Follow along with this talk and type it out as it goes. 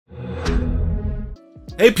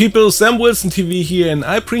Hey people, Sam Wilson TV here, and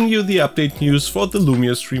I bring you the update news for the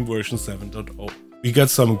Lumiastream version 7.0. We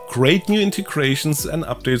got some great new integrations and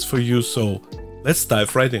updates for you, so let's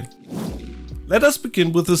dive right in. Let us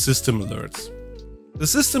begin with the system alerts. The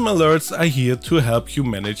system alerts are here to help you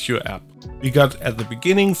manage your app. We got at the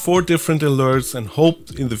beginning 4 different alerts and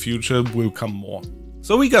hope in the future will come more.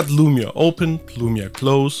 So we got Lumia open, Lumia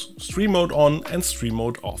close, stream mode on and stream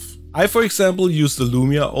mode off. I for example use the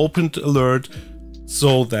Lumia opened alert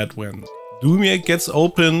so that when Lumia gets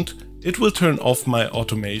opened, it will turn off my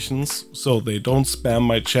automations so they don't spam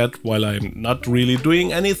my chat while I'm not really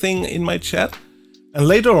doing anything in my chat. And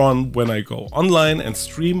later on, when I go online and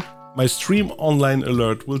stream, my stream online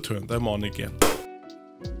alert will turn them on again.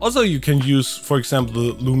 Also, you can use, for example,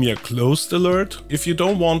 the Lumia closed alert if you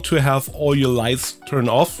don't want to have all your lights turn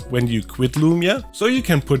off when you quit Lumia. So you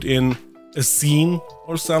can put in a scene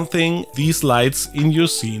or something. These lights in your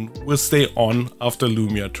scene will stay on after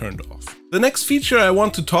Lumia turned off. The next feature I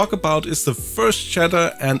want to talk about is the first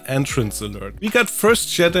chatter and entrance alert. We got first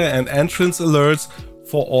chatter and entrance alerts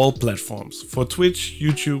for all platforms, for Twitch,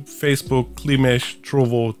 YouTube, Facebook, Klimesh,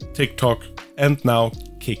 Trovo, TikTok, and now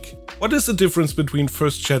Kick. What is the difference between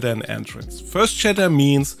first chatter and entrance? First chatter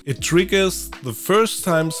means it triggers the first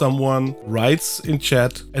time someone writes in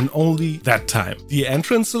chat and only that time. The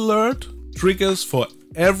entrance alert triggers for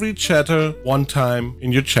every chatter one time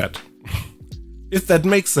in your chat. If that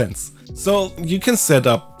makes sense. So you can set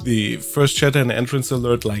up the first chatter and entrance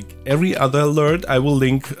alert like every other alert. I will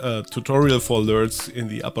link a tutorial for alerts in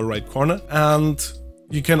the upper right corner, and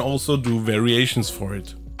you can also do variations for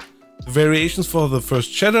it. The variations for the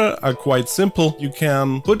first chatter are quite simple. You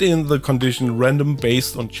can put in the condition random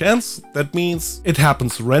based on chance. That means it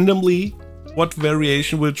happens randomly what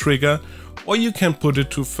variation will trigger, or you can put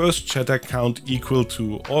it to first chatter count equal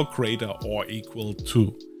to or greater or equal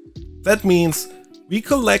to. That means we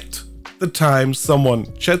collect the time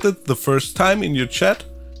someone chatted the first time in your chat,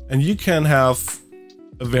 and you can have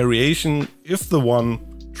a variation if the one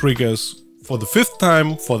triggers for the 5th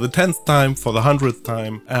time, for the 10th time, for the 100th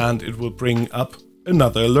time, and it will bring up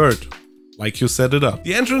another alert, like you set it up.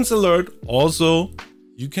 The entrance alert also,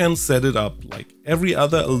 you can set it up like every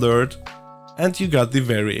other alert, and you got the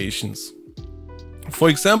variations. For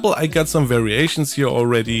example, I got some variations here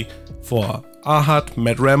already for Ahat,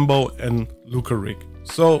 Matt Rambo and Lucarik.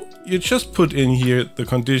 So you just put in here the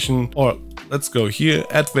condition, or let's go here,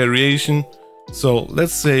 add variation. So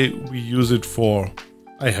let's say we use it for,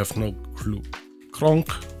 I have no clue, Kronk.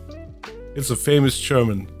 It's a famous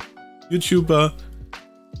German YouTuber.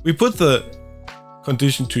 We put the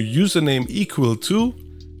condition to username equal to,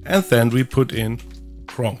 and then we put in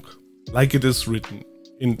Kronk, like it is written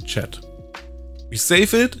in chat. We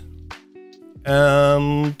save it,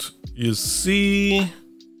 and you see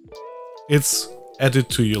it's added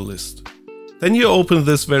to your list. Then you open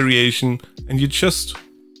this variation and you just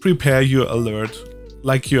prepare your alert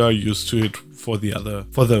like you are used to it for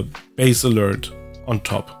the base alert on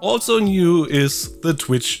top. Also new is the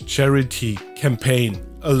Twitch charity campaign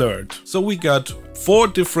alert. So we got 4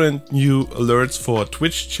 different new alerts for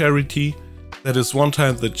Twitch charity. That is one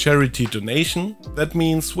time the charity donation. That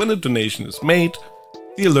means when a donation is made,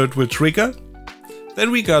 the alert will trigger.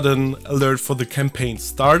 Then we got an alert for the campaign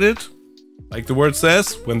started. Like the word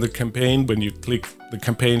says, when you click the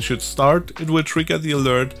campaign should start, it will trigger the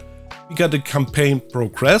alert. We got a campaign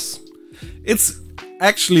progress. It's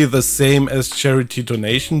actually the same as charity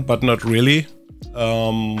donation, but not really.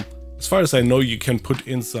 As far as I know, you can put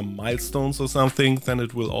in some milestones or something, then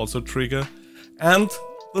it will also trigger. And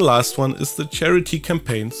the last one is the charity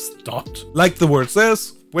campaign stopped. Like the word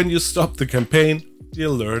says, when you stop the campaign, the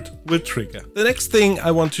alert will trigger. The next thing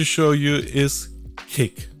I want to show you is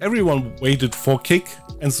Kick. Everyone waited for Kick,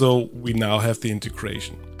 and so we now have the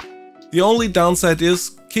integration. The only downside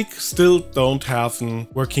is Kick still don't have a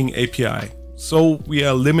working API, so we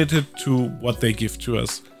are limited to what they give to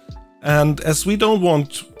us. And as we don't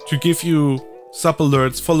want to give you sub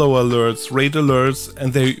alerts, follow alerts, raid alerts,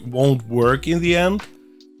 and they won't work in the end,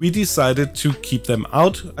 we decided to keep them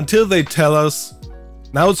out until they tell us,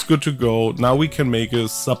 now it's good to go, now we can make a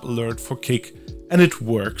sub alert for Kick, and it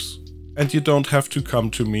works. And you don't have to come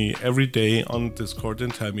to me every day on Discord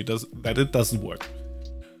and tell me that it doesn't work.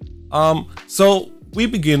 So we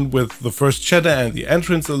begin with the first chatter and the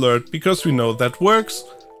entrance alert because we know that works,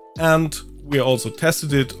 and we also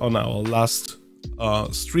tested it on our last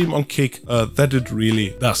stream on Kick that it really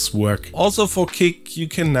does work. Also for Kick, you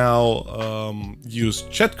can now use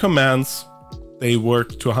chat commands. They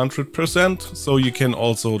work to 100%, so you can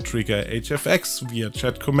also trigger HFX via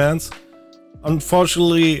chat commands.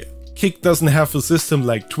 Unfortunately, Kick doesn't have a system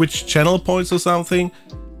like Twitch channel points or something.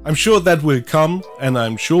 I'm sure that will come, and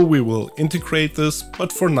I'm sure we will integrate this,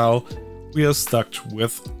 but for now we are stuck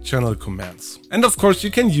with channel commands. And of course you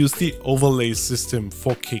can use the overlay system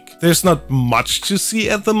for Kick. There's not much to see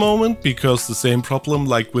at the moment, because the same problem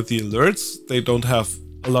like with the alerts, they don't have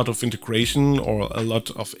a lot of integration or a lot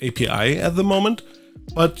of API at the moment.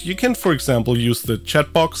 But you can, for example, use the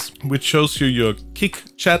chat box, which shows you your Kick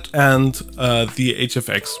chat, and the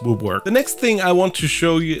HFX will work. The next thing I want to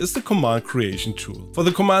show you is the command creation tool. For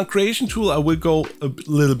the command creation tool, I will go a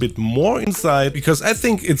little bit more inside, because I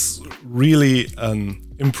think it's really an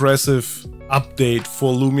impressive update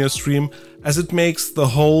for Lumiastream, as it makes the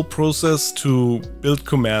whole process to build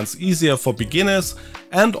commands easier for beginners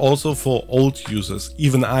and also for old users.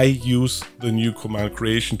 Even I use the new command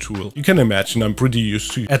creation tool. You can imagine I'm pretty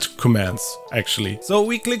used to add commands actually. So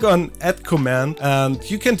we click on add command, and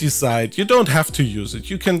you can decide, you don't have to use it.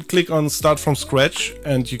 You can click on start from scratch,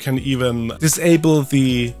 and you can even disable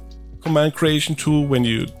the command creation tool. When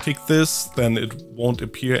you tick this, then it won't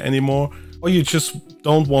appear anymore. Or you just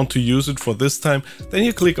don't want to use it for this time, then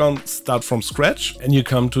you click on start from scratch and you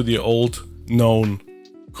come to the old known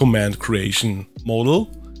command creation model.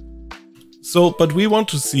 So, but we want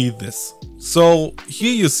to see this. So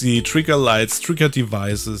here you see trigger lights, trigger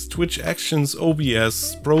devices, Twitch actions,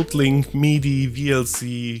 OBS, Broadlink, MIDI,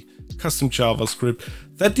 VLC, custom JavaScript.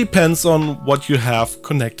 That depends on what you have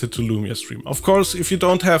connected to Lumiastream. Of course, if you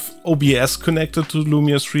don't have OBS connected to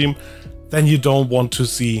Lumiastream, then you don't want to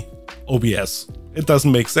see OBS. It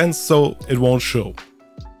doesn't make sense, so it won't show.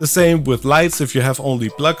 The same with lights. If you have only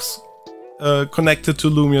plugs connected to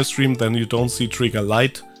Lumiastream, then you don't see trigger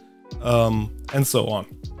light, and so on.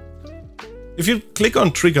 If you click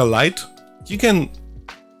on trigger light, you can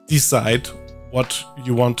decide what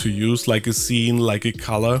you want to use, like a scene, like a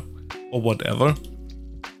color, or whatever.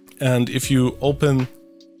 And if you open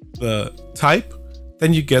the type,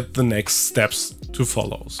 then you get the next steps to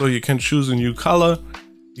follow. So you can choose a new color,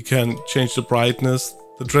 you can change the brightness,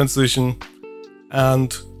 the transition,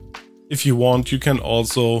 and if you want, you can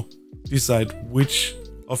also decide which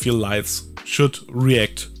of your lights should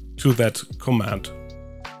react to that command.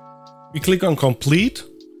 We click on complete,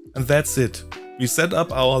 and that's it. We set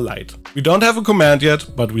up our light. We don't have a command yet,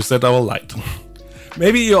 but we set our light.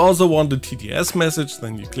 Maybe you also want a TTS message,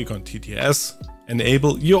 then you click on TTS,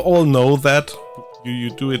 enable. You all know that. You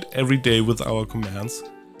do it every day with our commands.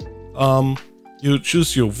 You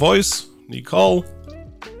choose your voice, Nicole.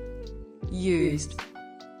 Used.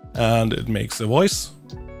 And it makes a voice.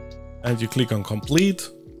 And you click on complete,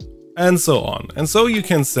 and so on. And so you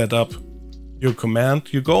can set up your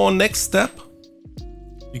command. You go on next step.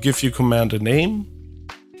 You give your command a name.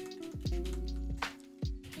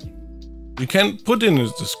 You can put in a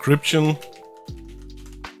description.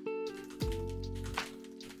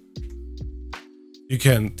 You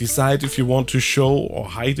can decide if you want to show or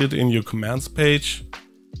hide it in your commands page.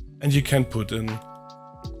 And you can put in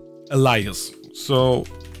alias. So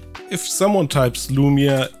if someone types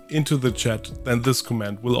Lumia into the chat, then this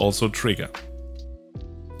command will also trigger.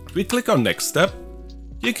 We click on next step.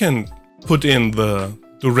 You can put in the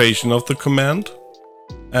duration of the command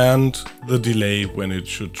and the delay when it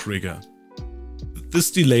should trigger. This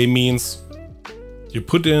delay means you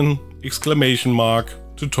put in exclamation mark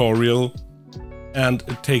tutorial, and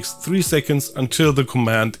it takes 3 seconds until the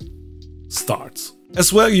command starts.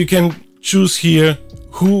 As well, you can choose here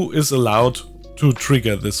who is allowed to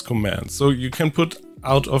trigger this command. So you can put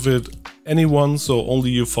out of it anyone, so only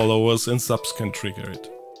your followers and subs can trigger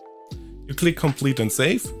it. You click complete and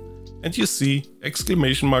save, and you see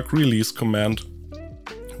exclamation mark release command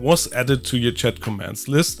was added to your chat commands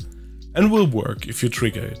list and will work if you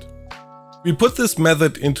trigger it. We put this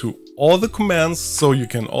method into all the commands, so you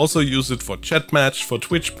can also use it for chat match, for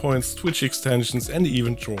Twitch points, Twitch extensions, and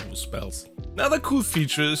even turbo spells. Another cool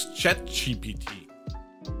feature is ChatGPT.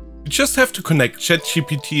 You just have to connect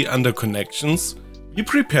ChatGPT under connections. We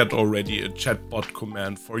prepared already a chatbot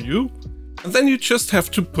command for you, and then you just have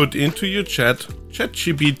to put into your chat,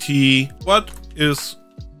 ChatGPT, what is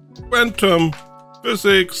quantum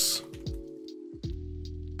physics?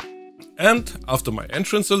 And after my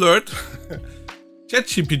entrance alert,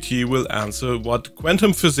 ChatGPT will answer what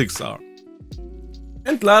quantum physics are.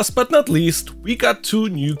 And last but not least, we got 2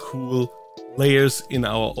 new cool layers in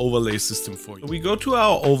our overlay system for you. So we go to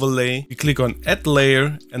our overlay, we click on add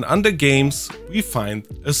layer, and under games we find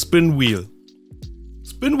a spin wheel.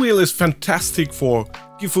 Spin wheel is fantastic for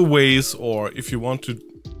giveaways, or if you want to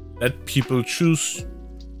let people choose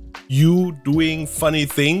you doing funny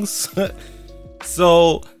things.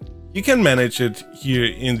 So You can manage it here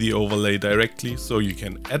in the overlay directly, so you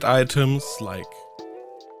can add items like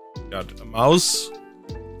got a mouse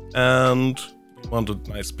and we want a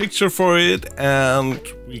nice picture for it, and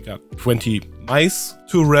we got 20 mice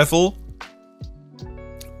to raffle.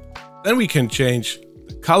 Then we can change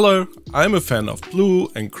the color. I'm a fan of blue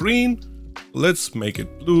and green. Let's make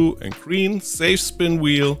it blue and green. Save spin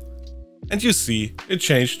wheel. And you see it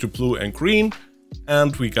changed to blue and green.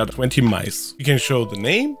 And we got 20 mice. We can show the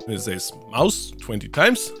name. It says mouse 20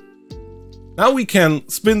 times. Now we can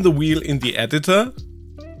spin the wheel in the editor.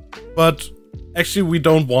 But actually we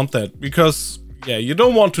don't want that, because yeah, you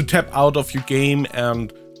don't want to tap out of your game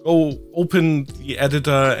and go open the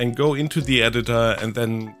editor and go into the editor and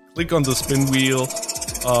then click on the spin wheel.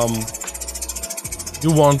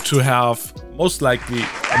 You want to have most likely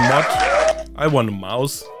a mod. I want a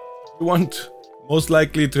mouse. You want most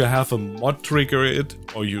likely to have a mod trigger it,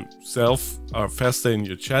 or you yourself are faster in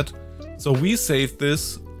your chat. So we save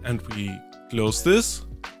this and we close this.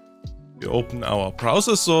 We open our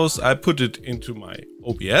browser source. I put it into my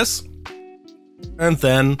OBS. And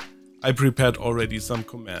then I prepared already some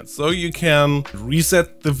commands. So you can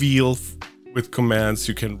reset the wheel with commands.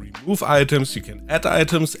 You can remove items, you can add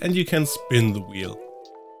items, and you can spin the wheel.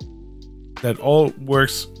 That all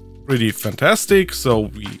works pretty fantastic. So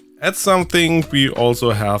we add something. We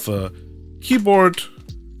also have a keyboard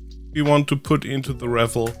we want to put into the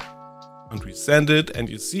raffle, and we send it, and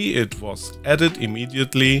you see it was added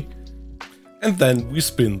immediately. And then we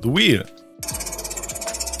spin the wheel.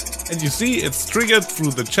 And you see it's triggered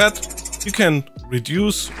through the chat. You can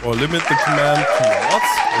reduce or limit the command to your mods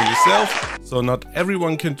or yourself. So not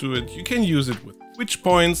everyone can do it. You can use it with Twitch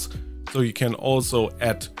points. So you can also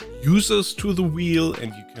add users to the wheel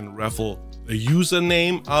and you can raffle the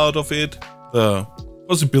username out of it. The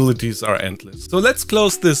possibilities are endless. So let's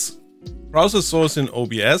close this browser source in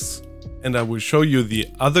OBS and I will show you the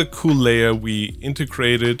other cool layer we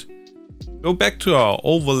integrated. Go back to our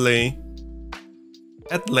overlay,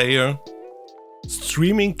 add layer,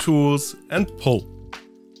 streaming tools, and poll.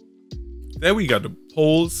 There we got a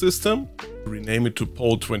poll system. Rename it to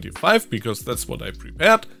poll 25 because that's what I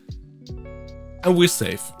prepared. And we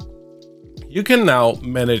save. You can now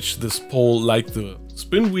manage this poll like the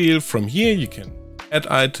spin wheel from here. You can add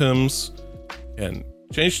items, you can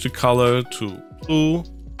change the color to blue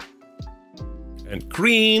and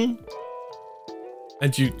green.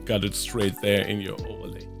 And you got it straight there in your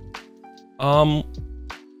overlay.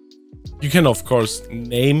 You can of course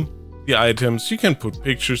name the items, you can put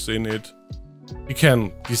pictures in it. You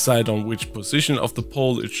can decide on which position of the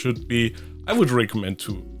poll it should be. I would recommend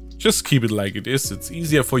to just keep it like it is. It's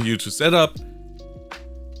easier for you to set up.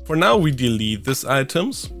 For now we delete these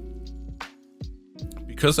items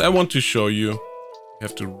because I want to show you. You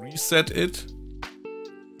have to reset it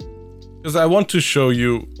because I want to show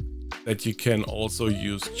you that you can also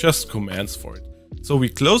use just commands for it. So we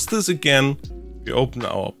close this again, we open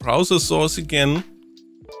our browser source again,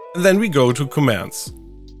 and then we go to commands.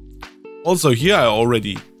 Also here I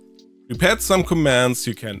already prepared some commands.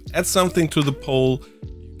 You can add something to the poll,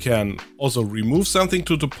 you can also remove something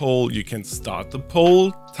to the poll, you can start the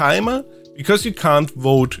poll timer, because you can't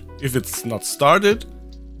vote if it's not started.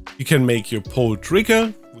 You can make your poll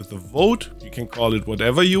trigger with a vote, you can call it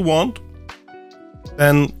whatever you want.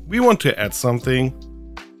 Then we want to add something.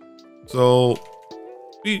 So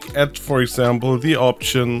we add, for example, the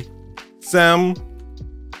option Sam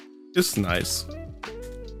is nice.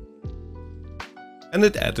 And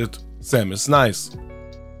it added Sam is nice.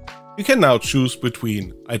 You can now choose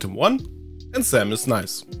between item 1 and Sam is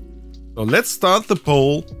nice. So let's start the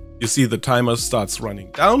poll. You see the timer starts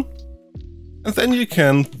running down. And then you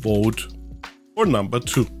can vote for number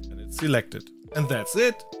 2. And it's selected. And that's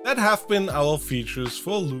it. That have been our features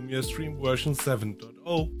for Lumiastream version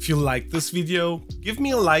 7.0. If you liked this video, give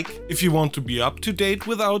me a like. If you want to be up to date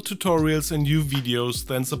with our tutorials and new videos,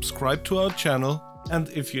 then subscribe to our channel. And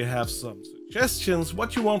if you have some suggestions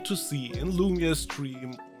what you want to see in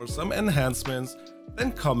Lumiastream or some enhancements,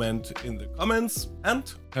 then comment in the comments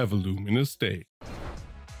and have a luminous day.